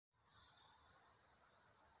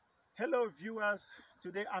Hello viewers,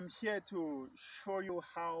 today I'm here to show you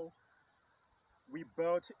how we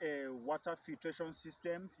built a water filtration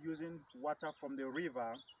system using water from the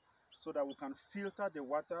river so that we can filter the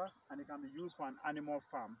water and it can be used for an animal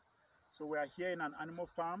farm. So we are here in an animal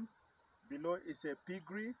farm. Below is a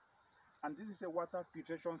piggery, and this is a water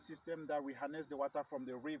filtration system that we harness the water from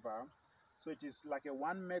the river. So it is like a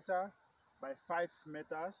 1 meter by 5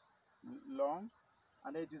 meters long,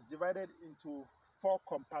 and it is divided into 4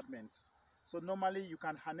 compartments. So normally you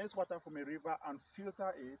can harness water from a river and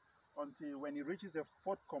filter it until when it reaches the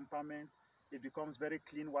 4th compartment, it becomes very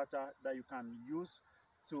clean water that you can use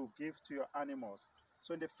to give to your animals.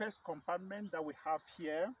 So in the first compartment that we have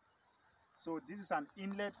here, so this is an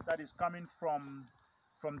inlet that is coming from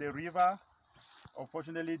the river.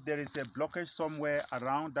 Unfortunately, there is a blockage somewhere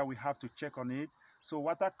around that we have to check on it. So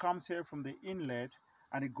water comes here from the inlet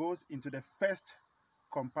and it goes into the first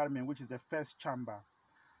compartment, which is the first chamber.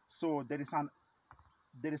 So there is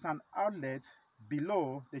an outlet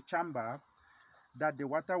below the chamber that the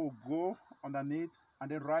water will go underneath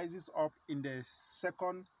and then rises up in the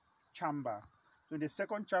second chamber. So in the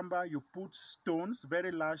second chamber, you put stones,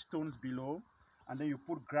 very large stones below, and then you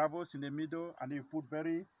put gravels in the middle, and then you put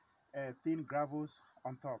very thin gravels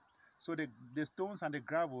on top. So the stones and the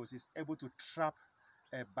gravels is able to trap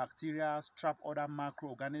bacteria, trap other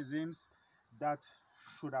microorganisms that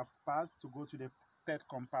should have passed to go to the 3rd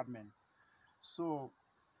compartment. So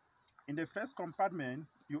in the first compartment,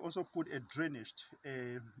 you also put a drainage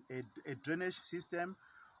system,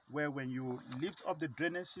 where when you lift up the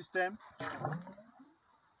drainage system,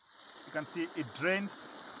 you can see it drains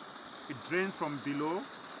from below,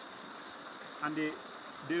 and the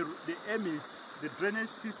aim is, the drainage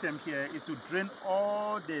system here is to drain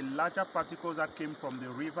all the larger particles that came from the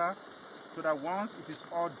river, so that once it is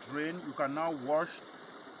all drained, you can now wash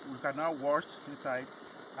inside,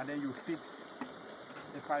 and then you feed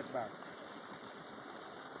the pipe back.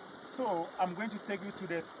 So I'm going to take you to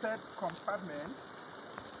the 3rd compartment.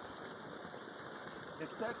 The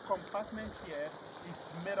 3rd compartment here is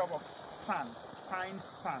made up of sand, fine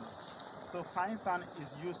sand. So fine sand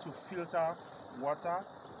is used to filter water,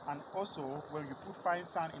 and also when you put fine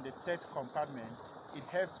sand in the 3rd compartment, it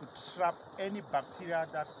helps to trap any bacteria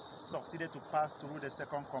that succeeded to pass through the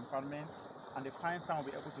 2nd compartment, and the fine sand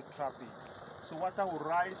will be able to trap it. So water will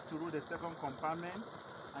rise through the 2nd compartment,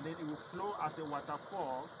 and then it will flow as a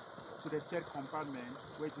waterfall to the 3rd compartment,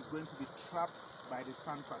 where it is going to be trapped by the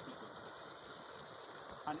sand particles.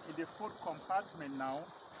 And in the 4th compartment now,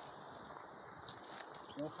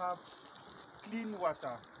 we'll have clean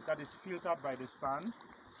water that is filtered by the sand,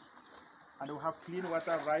 and we'll have clean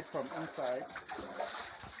water right from inside.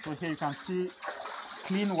 So here you can see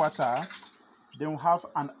clean water. Then we'll have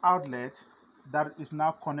an outlet that is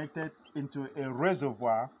now connected into a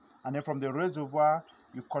reservoir, and then from the reservoir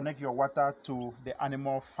you connect your water to the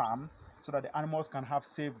animal farm so that the animals can have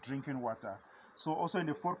safe drinking water. So also in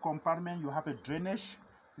the 4th compartment, you have a drainage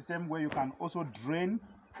system where you can also drain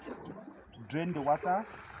the water,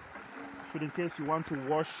 so in case you want to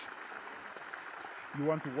wash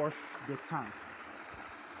the tank.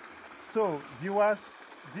 So viewers,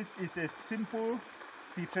 this is a simple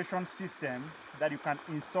filtration system that you can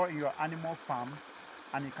install in your animal farm,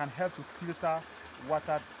 and it can help to filter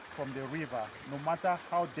water from the river. No matter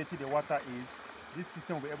how dirty the water is, this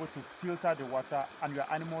system will be able to filter the water, and your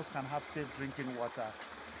animals can have safe drinking water.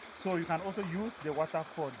 So you can also use the water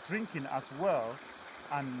for drinking as well,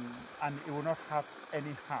 and it will not have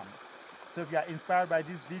any harm. So if you are inspired by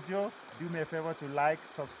this video, do me a favor to like,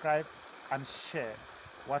 subscribe, and share.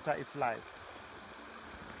 Water is life.